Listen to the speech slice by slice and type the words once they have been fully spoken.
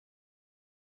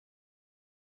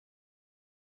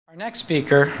Our next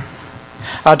speaker,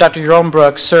 Dr. Yaron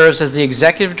Brook, serves as the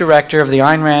Executive Director of the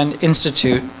Ayn Rand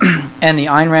Institute and the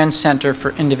Ayn Rand Center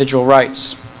for Individual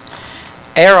Rights,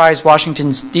 ARI's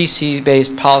Washington,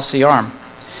 D.C.-based policy arm.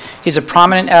 He's a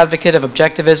prominent advocate of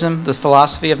objectivism, the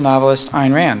philosophy of novelist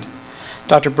Ayn Rand.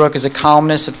 Dr. Brook is a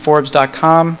columnist at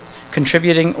Forbes.com,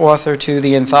 contributing author to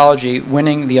the anthology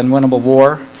Winning the Unwinnable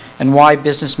War and Why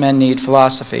Businessmen Need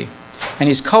Philosophy. And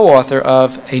he's co-author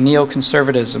of A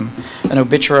Neoconservatism, an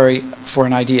Obituary for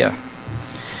an Idea.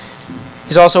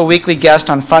 He's also a weekly guest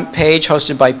on Front Page,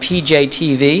 hosted by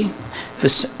PJTV.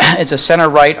 It's a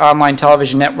center-right online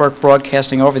television network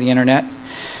broadcasting over the internet.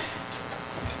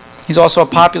 He's also a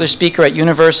popular speaker at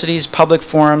universities, public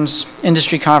forums,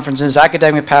 industry conferences,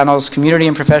 academic panels, community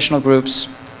and professional groups.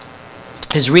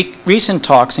 His recent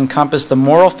talks encompass the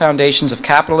moral foundations of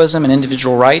capitalism and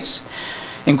individual rights,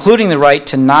 including the right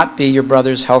to not be your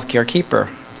brother's healthcare keeper.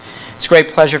 It's a great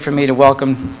pleasure for me to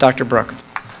welcome Dr. Brook.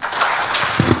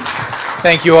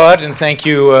 Thank you, Art, and thank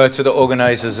you to the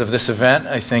organizers of this event.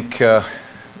 I think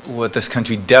what this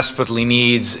country desperately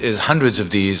needs is hundreds of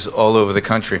these all over the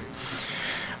country.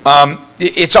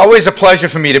 It's always a pleasure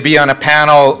for me to be on a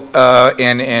panel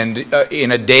and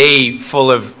in a day full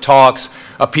of talks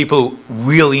of people who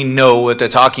really know what they're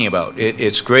talking about.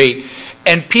 It's great.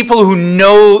 And people who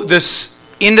know this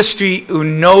industry, who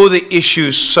know the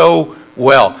issues so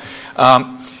well.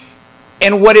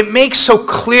 And what it makes so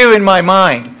clear in my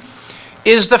mind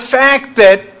is the fact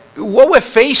that what we're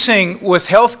facing with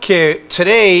healthcare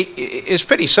today is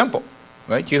pretty simple,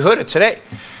 right? You heard it today.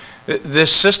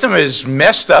 This system is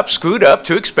messed up, screwed up,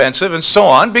 too expensive, and so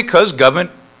on because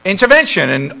government intervention,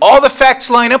 and all the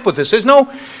facts line up with this.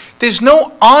 There's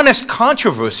no honest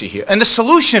controversy here. And the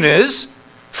solution is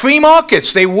free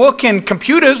markets. They work in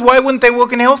computers. Why wouldn't they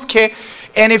work in healthcare?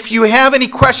 And if you have any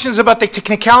questions about the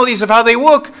technicalities of how they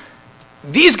work,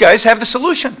 these guys have the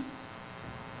solution.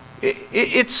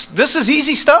 This is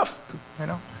easy stuff, you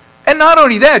know. And not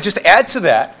only that, just to add to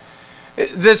that,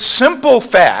 the simple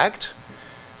fact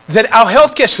that our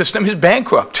healthcare system is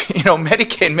bankrupt. You know,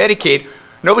 Medicaid, Medicaid,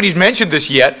 nobody's mentioned this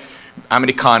yet. I'm an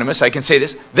economist, I can say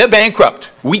this. They're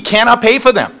bankrupt. We cannot pay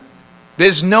for them.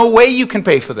 There's no way you can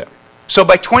pay for them. So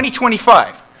by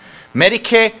 2025,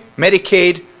 Medicare,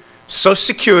 Medicaid, Social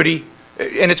Security,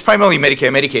 and it's primarily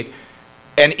Medicare, Medicaid,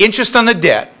 and interest on the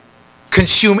debt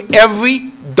consume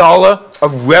every dollar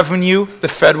of revenue the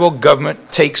federal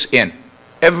government takes in.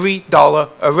 Every dollar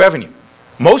of revenue.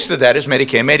 Most of that is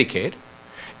Medicare, Medicaid.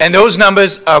 And those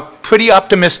numbers are pretty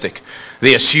optimistic.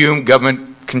 They assume government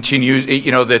continues,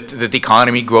 you know, that the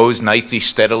economy grows nicely,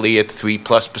 steadily at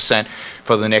 3+%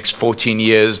 for the next 14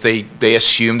 years. They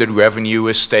assume that revenue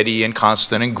is steady and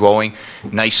constant and growing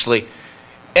nicely.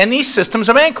 And these systems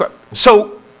are bankrupt.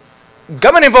 So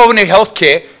government involvement in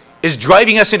healthcare is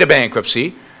driving us into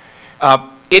bankruptcy.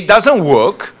 It doesn't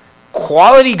work.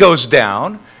 Quality goes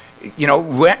down. You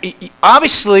know,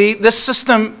 obviously this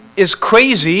system is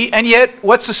crazy, and yet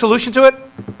what's the solution to it?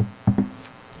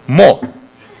 More.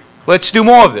 Let's do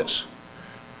more of this.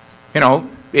 You know,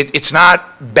 it's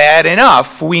not bad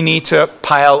enough. We need to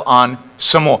pile on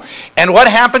some more. And what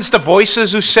happens to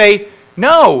voices who say,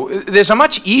 no, there's a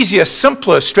much easier,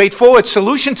 simpler, straightforward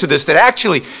solution to this that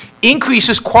actually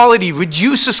increases quality,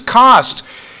 reduces costs,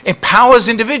 empowers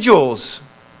individuals?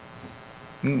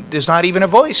 There's not even a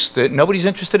voice. That nobody's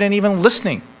interested in even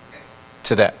listening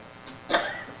to that.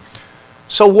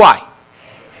 So why?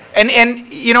 And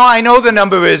you know, I know the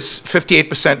number is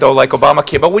 58% don't like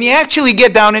Obamacare, but when you actually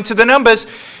get down into the numbers,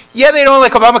 yeah, they don't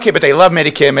like Obamacare, but they love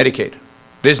Medicare and Medicaid.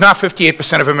 There's not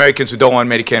 58% of Americans who don't want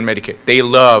Medicare and Medicaid. They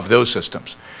love those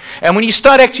systems. And when you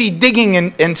start actually digging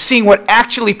and seeing what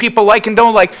actually people like and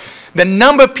don't like, the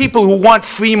number of people who want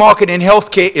free market in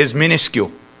healthcare is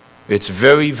minuscule. It's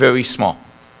very, very small.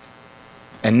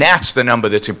 And that's the number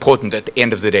that's important at the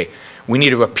end of the day. We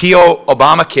need to repeal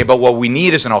Obamacare, but what we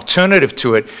need is an alternative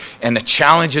to it, and the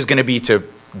challenge is going to be to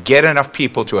get enough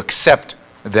people to accept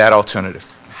that alternative.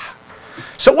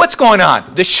 So what's going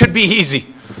on? This should be easy.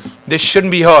 This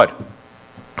shouldn't be hard.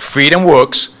 Freedom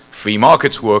works, free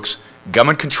markets works,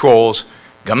 government controls,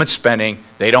 government spending,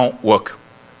 they don't work.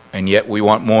 And yet we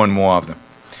want more and more of them.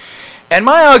 And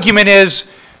my argument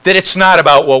is that it's not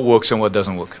about what works and what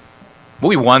doesn't work.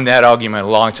 We won that argument a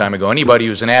long time ago. Anybody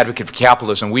who's an advocate for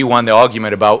capitalism, we won the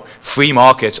argument about free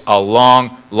markets a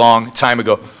long, long time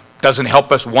ago. Doesn't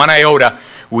help us one iota.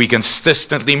 We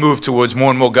consistently move towards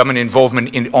more and more government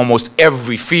involvement in almost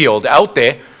every field out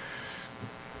there.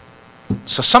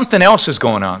 So something else is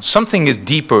going on. Something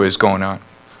deeper is going on.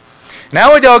 Now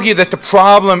I would argue that the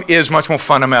problem is much more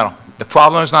fundamental. The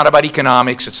problem is not about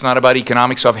economics. It's not about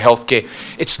economics of healthcare.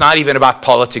 It's not even about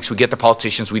politics. We get the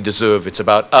politicians we deserve. It's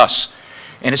about us.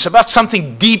 And it's about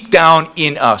something deep down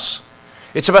in us.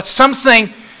 It's about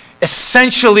something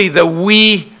essentially that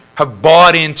we have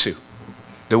bought into.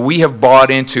 That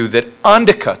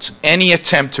undercuts any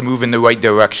attempt to move in the right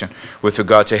direction with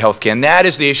regard to healthcare. And that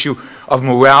is the issue of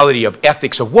morality, of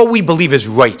ethics, of what we believe is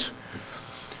right.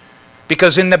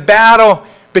 Because in the battle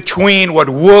between what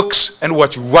works and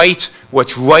what's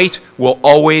right will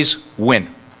always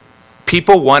win.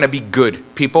 People want to be good.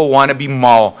 People want to be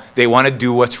moral. They want to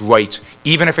do what's right,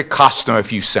 even if it costs them a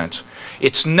few cents.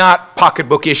 It's not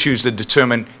pocketbook issues that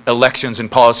determine elections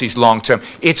and policies long term.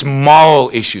 It's moral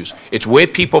issues. It's where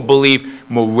people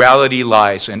believe morality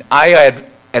lies. And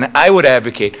I would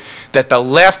advocate that the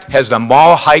left has the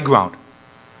moral high ground.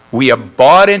 We have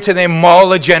bought into their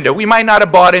moral agenda. We might not have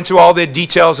bought into all their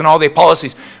details and all their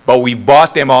policies, but we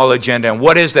bought their moral agenda. And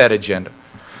what is that agenda?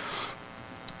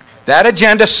 That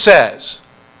agenda says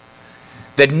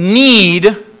that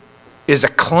need is a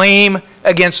claim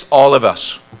against all of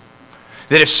us.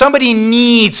 That if somebody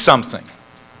needs something,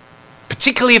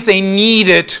 particularly if they need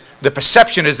it, the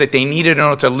perception is that they need it in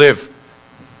order to live,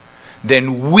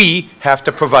 then we have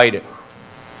to provide it.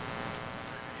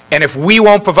 And if we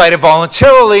won't provide it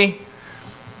voluntarily,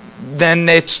 then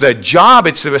it's the job,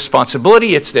 it's the responsibility,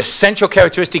 it's the essential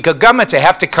characteristic of government to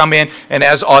have to come in and,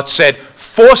 as Art said,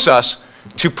 force us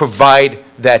to provide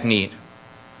that need.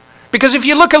 Because if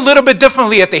you look a little bit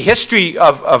differently at the history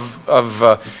of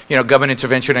government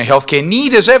intervention in healthcare,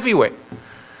 need is everywhere.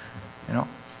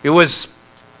 It was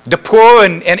the poor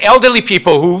and elderly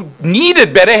people who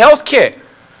needed better healthcare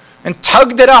and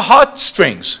tugged at our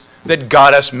heartstrings that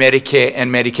got us Medicare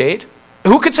and Medicaid.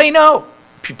 Who could say no?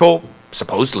 People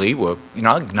supposedly were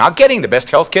not getting the best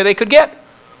health care they could get.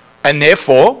 And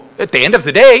therefore, at the end of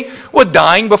the day, were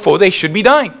dying before they should be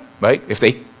dying, right? If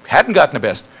they hadn't gotten the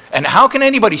best. And how can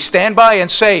anybody stand by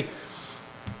and say,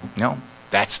 no,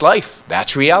 that's life,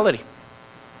 that's reality.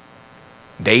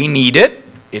 They need it.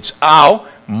 It's our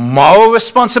moral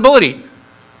responsibility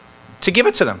to give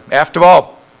it to them. After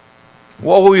all,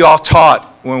 what were we all taught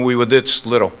when we were this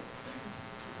little?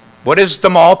 What is the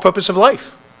moral purpose of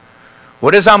life?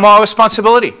 What is our moral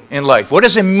responsibility in life? What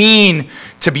does it mean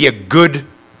to be a good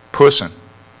person?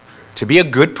 To be a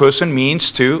good person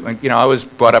means to, I was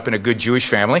brought up in a good Jewish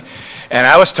family, and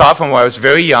I was taught from when I was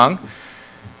very young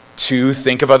to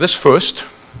think of others first,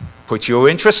 put your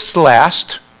interests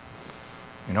last,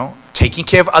 taking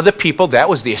care of other people. That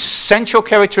was the essential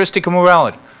characteristic of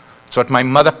morality. It's what my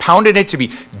mother pounded it to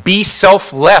be. Be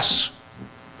selfless.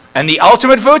 And the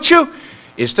ultimate virtue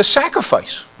is to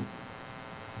sacrifice.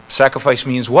 Sacrifice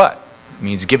means what? It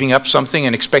means giving up something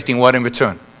and expecting what in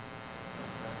return?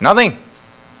 Nothing.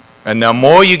 And the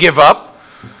more you give up,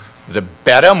 the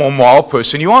better, more moral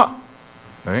person you are.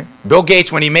 Right? Bill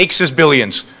Gates, when he makes his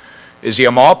billions, is he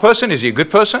a moral person? Is he a good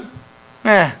person?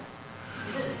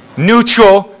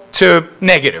 Neutral to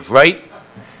negative, right?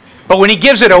 But when he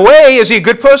gives it away, is he a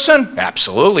good person?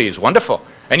 Absolutely, he's wonderful.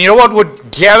 And you know what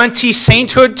would guarantee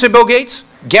sainthood to Bill Gates?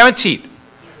 Guaranteed.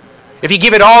 If he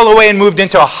gave it all away and moved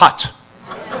into a hut.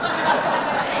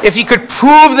 If he could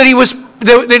prove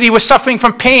that he was suffering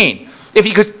from pain. If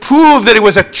he could prove that it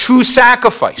was a true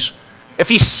sacrifice. If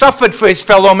he suffered for his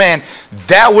fellow man,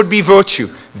 that would be virtue.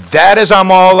 That is our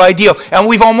moral ideal. And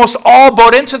we've almost all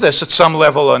bought into this at some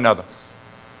level or another.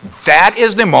 That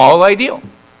is the moral ideal.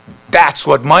 That's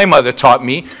what my mother taught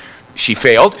me. She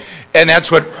failed. And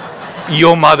that's what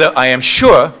your mother, I am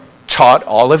sure, taught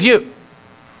all of you.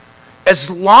 As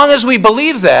long as we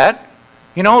believe that,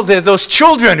 those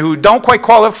children who don't quite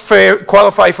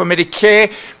qualify for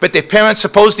Medicare, but their parents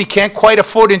supposedly can't quite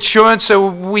afford insurance, so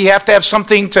we have to have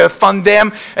something to fund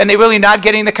them, and they're really not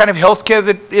getting the kind of health care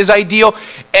that is ideal.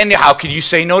 And how could you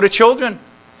say no to children?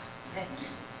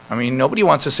 I mean, nobody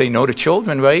wants to say no to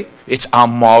children, right? It's our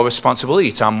moral responsibility.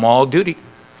 It's our moral duty.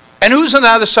 And who's on the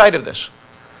other side of this?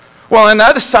 Well, on the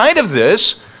other side of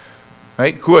this,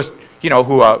 right,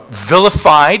 who are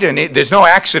vilified, and there's no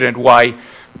accident why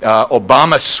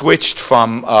Obama switched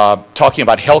from talking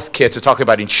about health care to talking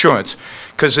about insurance.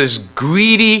 Because as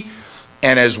greedy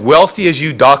and as wealthy as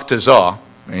you doctors are,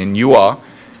 and you are,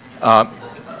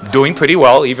 doing pretty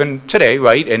well even today,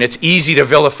 right? And it's easy to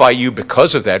vilify you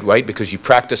because of that, right? Because you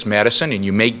practice medicine and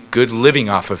you make good living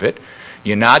off of it.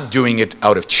 You're not doing it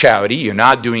out of charity. You're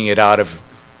not doing it out of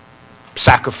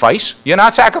sacrifice. You're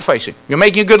not sacrificing. You're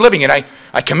making a good living, and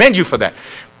I commend you for that.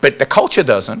 But the culture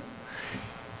doesn't.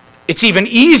 It's even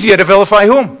easier to vilify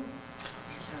whom?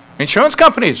 Insurance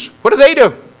companies. What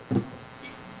do?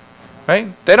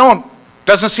 Right?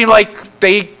 Doesn't seem like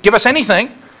they give us anything.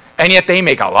 And yet they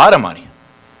make a lot of money,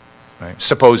 right?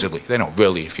 Supposedly. They don't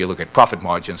really. If you look at profit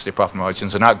margins, their profit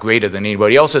margins are not greater than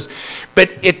anybody else's.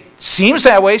 But it seems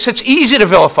that way, so it's easy to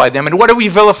vilify them. And what are we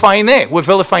vilifying there? We're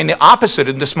vilifying the opposite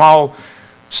in the small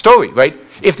story, right?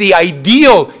 If the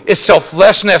ideal is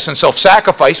selflessness and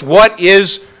self-sacrifice, what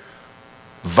is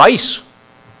vice?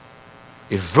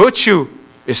 If virtue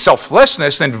is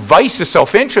selflessness, then vice is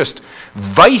self-interest.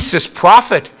 Vice is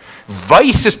profit.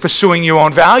 Vice is pursuing your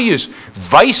own values.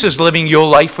 Vice is living your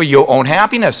life for your own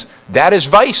happiness. That is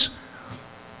vice.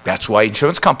 That's why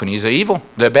insurance companies are evil.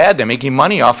 They're bad. They're making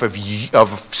money off of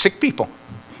sick people,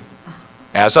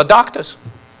 as are doctors.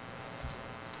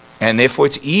 And therefore,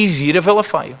 it's easy to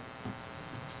vilify you.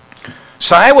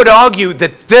 So I would argue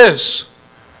that this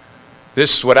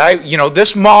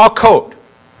moral code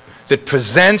that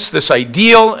presents this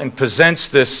ideal and presents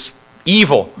this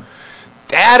evil,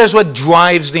 that is what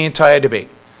drives the entire debate.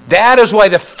 That is why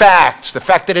the fact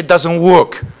that it doesn't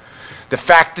work, the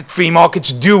fact that free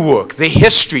markets do work, the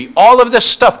history, all of this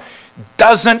stuff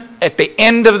doesn't, at the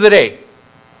end of the day,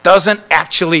 doesn't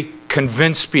actually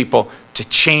convince people to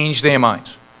change their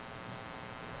minds.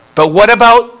 But what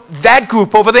about that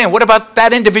group over there? What about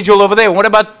that individual over there? What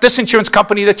about this insurance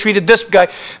company that treated this guy?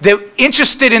 They're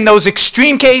interested in those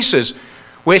extreme cases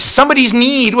where somebody's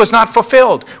need was not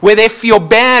fulfilled, where they feel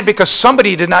bad because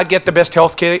somebody did not get the best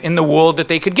health care in the world that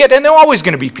they could get. And there are always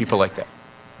going to be people like that.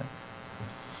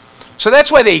 So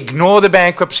that's why they ignore the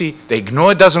bankruptcy. They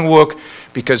ignore it doesn't work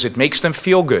because it makes them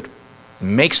feel good. It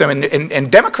makes them,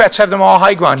 and Democrats have them all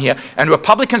high ground here, and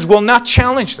Republicans will not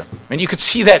challenge them. And you could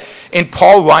see that in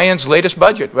Paul Ryan's latest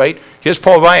budget, right? Here's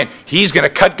Paul Ryan. He's going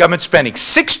to cut government spending.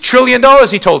 $6 trillion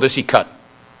he told us he cut,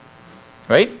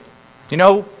 right? You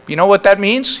know what that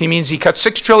means? He means he cut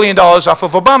 $6 trillion off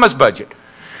of Obama's budget.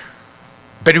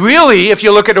 But really, if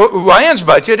you look at Ryan's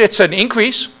budget, it's an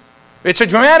increase. It's a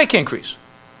dramatic increase.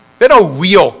 There are no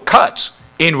real cuts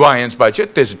in Ryan's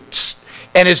budget.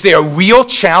 And is there a real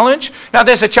challenge? Now,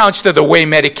 there's a challenge to the way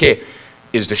Medicare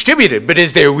is distributed, but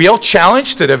is there a real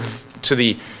challenge to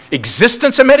the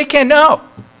existence of Medicare? No.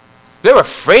 They're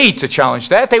afraid to challenge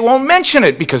that. They won't mention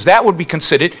it because that would be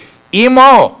considered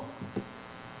immoral.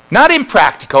 Not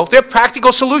impractical. They're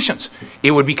practical solutions.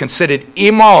 It would be considered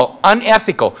immoral,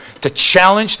 unethical to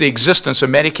challenge the existence of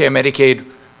Medicare, Medicaid.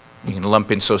 You can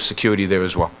lump in Social Security there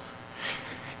as well.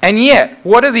 And yet,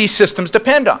 what do these systems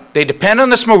depend on? They depend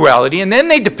on this morality, and then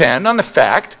they depend on the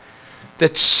fact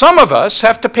that some of us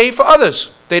have to pay for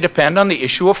others. They depend on the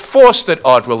issue of force that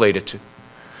art related to.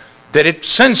 That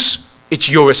since it's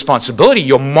your responsibility,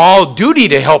 your moral duty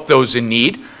to help those in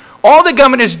need, all the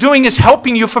government is doing is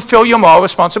helping you fulfill your moral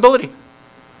responsibility.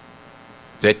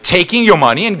 They're taking your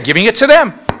money and giving it to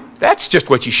them. That's just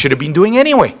what you should have been doing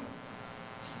anyway.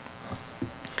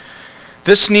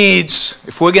 This needs,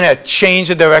 if we're going to change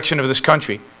the direction of this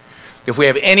country, if we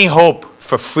have any hope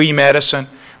for free medicine,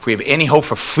 if we have any hope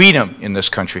for freedom in this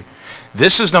country,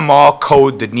 this is the moral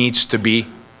code that needs to be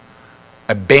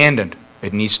abandoned.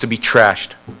 It needs to be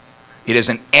trashed. It is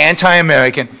an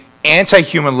anti-American,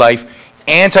 anti-human life,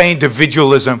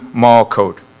 anti-individualism moral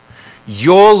code.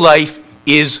 Your life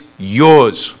is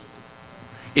yours.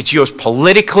 It's yours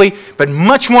politically, but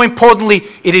much more importantly,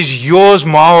 it is yours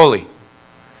morally.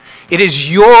 It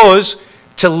is yours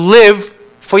to live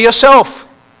for yourself,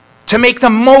 to make the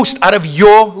most out of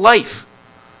your life.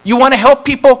 You want to help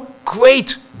people?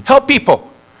 Great, help people.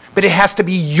 But it has to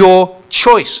be your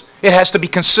choice. It has to be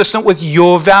consistent with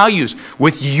your values,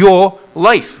 with your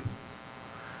life.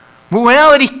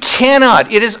 Morality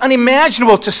cannot, it is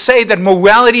unimaginable to say that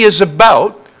morality is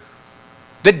about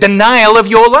the denial of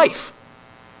your life.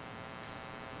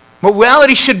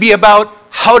 Morality should be about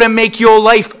how to make your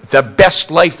life the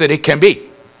best life that it can be.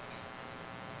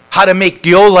 How to make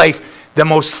your life the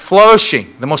most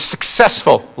flourishing, the most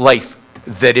successful life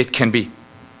that it can be.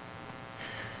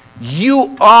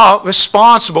 You are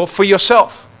responsible for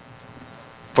yourself,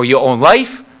 for your own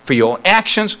life, for your own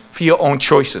actions, for your own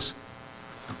choices.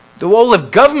 The role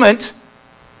of government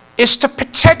is to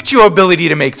protect your ability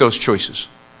to make those choices.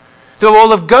 The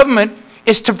role of government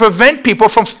is to prevent people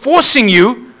from forcing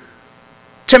you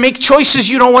to make choices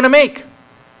you don't want to make.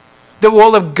 The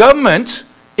role of government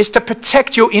is to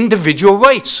protect your individual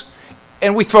rights.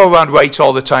 And we throw around rights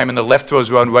all the time, and the left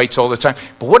throws around rights all the time.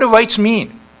 But what do rights mean?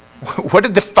 What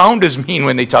did the founders mean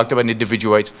when they talked about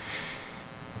individual rights?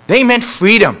 They meant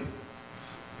freedom.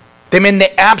 They meant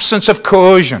the absence of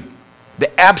coercion,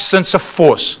 the absence of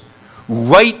force.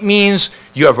 Right means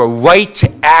you have a right to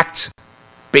act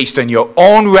based on your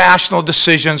own rational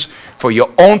decisions for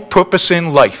your own purpose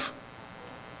in life.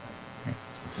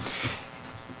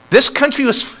 This country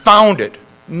was founded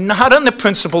not on the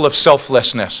principle of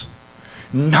selflessness,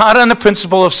 not on the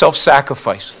principle of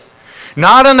self-sacrifice,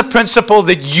 not on the principle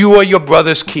that you are your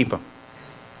brother's keeper.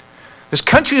 This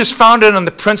country is founded on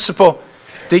the principle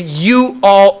that you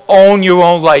all own your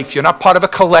own life. You're not part of a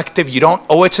collective. You don't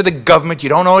owe it to the government. You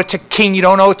don't owe it to king. You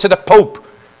don't owe it to the Pope.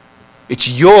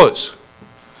 It's yours.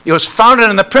 It was founded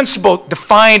on the principle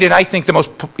defined in, I think, the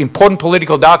most important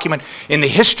political document in the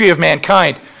history of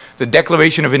mankind, the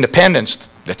Declaration of Independence,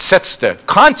 that sets the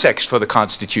context for the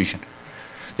Constitution.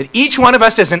 That each one of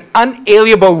us has an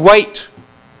unalienable right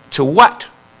to what?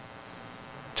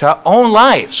 To our own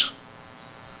lives,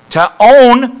 to our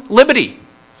own liberty.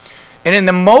 And in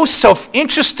the most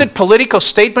self-interested political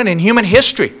statement in human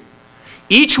history,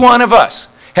 each one of us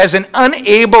has an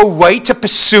unalienable right to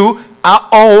pursue our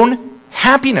own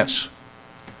happiness.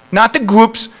 Not the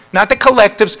groups, not the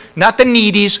collectives, not the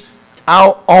needies,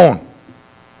 our own.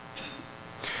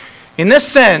 In this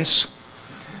sense,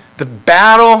 the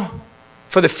battle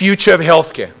for the future of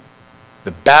healthcare,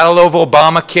 the battle over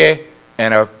Obamacare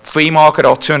and a free market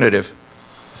alternative,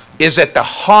 is at the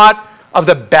heart of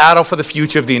the battle for the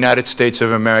future of the United States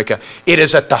of America. It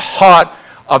is at the heart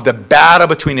of the battle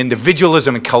between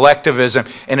individualism and collectivism,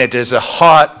 and it is the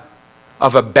heart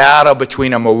of a battle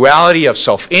between a morality of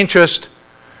self-interest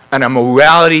and a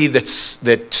morality that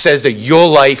says that your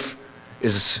life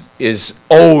is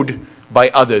owed by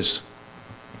others.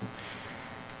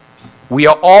 We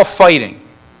are all fighting,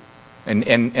 and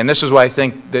this is why I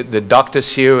think that the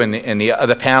doctors here and the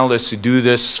other panelists who do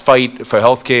this fight for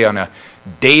healthcare on a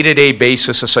day-to-day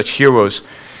basis are such heroes.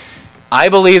 I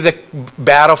believe the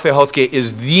battle for healthcare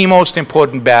is the most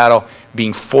important battle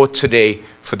being fought today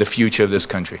for the future of this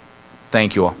country.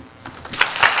 Thank you all.